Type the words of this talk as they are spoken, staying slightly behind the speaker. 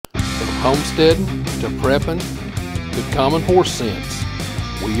homesteading to prepping to common horse sense,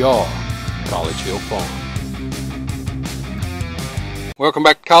 we are College Hill Farm. Welcome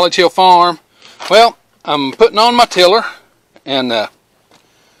back to College Hill Farm. Well, I'm putting on my tiller, and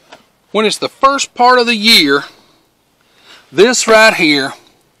when it's the first part of the year, this right here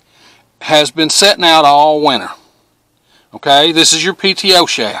has been setting out all winter. Okay, this is your PTO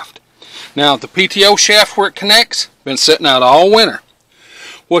shaft. Now the PTO shaft where it connects, been setting out all winter.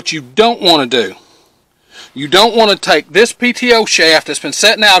 What you don't want to do, you don't want to take this PTO shaft that's been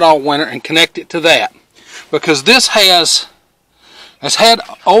setting out all winter and connect it to that, because this has had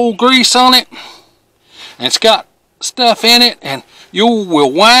old grease on it and it's got stuff in it, and you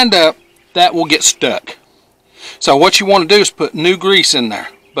will wind up, that will get stuck. So what you want to do is put new grease in there,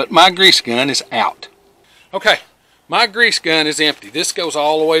 but my grease gun is out. Okay, my grease gun is empty. This goes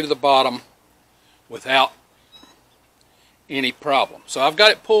all the way to the bottom without any problem. So I've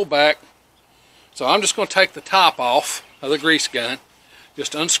got it pulled back. So I'm just going to take the top off of the grease gun,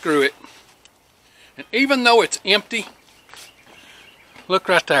 just unscrew it. And even though it's empty, look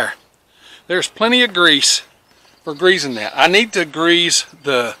right there. There's plenty of grease for greasing that. I need to grease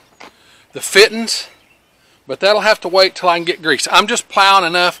the fittings, but that'll have to wait till I can get grease. I'm just plowing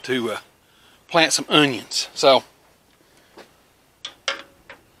enough to plant some onions. So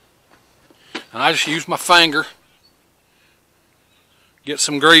I just use my finger, get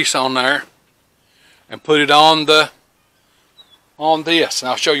some grease on there, and put it on this. And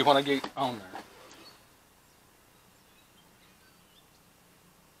I'll show you when I get on there.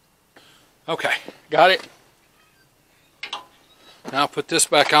 Okay, got it. Now I'll put this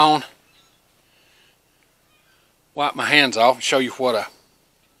back on, wipe my hands off, and show you what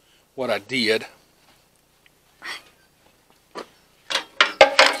I did.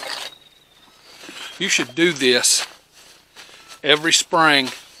 You should do this every spring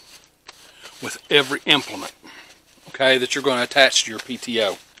with every implement, okay, that you're going to attach to your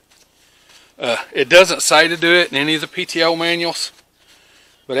PTO. It doesn't say to do it in any of the PTO manuals,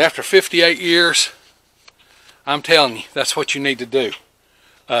 but after 58 years, I'm telling you, that's what you need to do.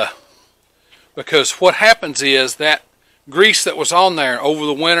 Because what happens is that grease that was on there over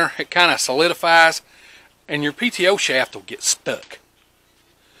the winter, it kind of solidifies, and your PTO shaft will get stuck.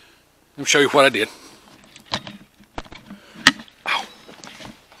 Let me show you what I did.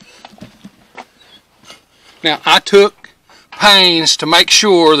 Now, I took pains to make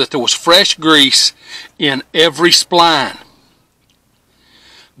sure that there was fresh grease in every spline.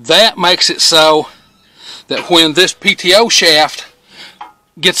 That makes it so that when this PTO shaft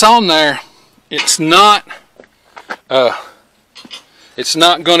gets on there, it's not going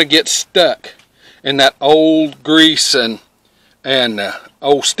to get stuck in that old grease and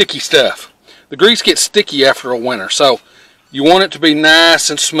old sticky stuff. The grease gets sticky after a winter, so you want it to be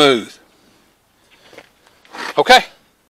nice and smooth. Okay,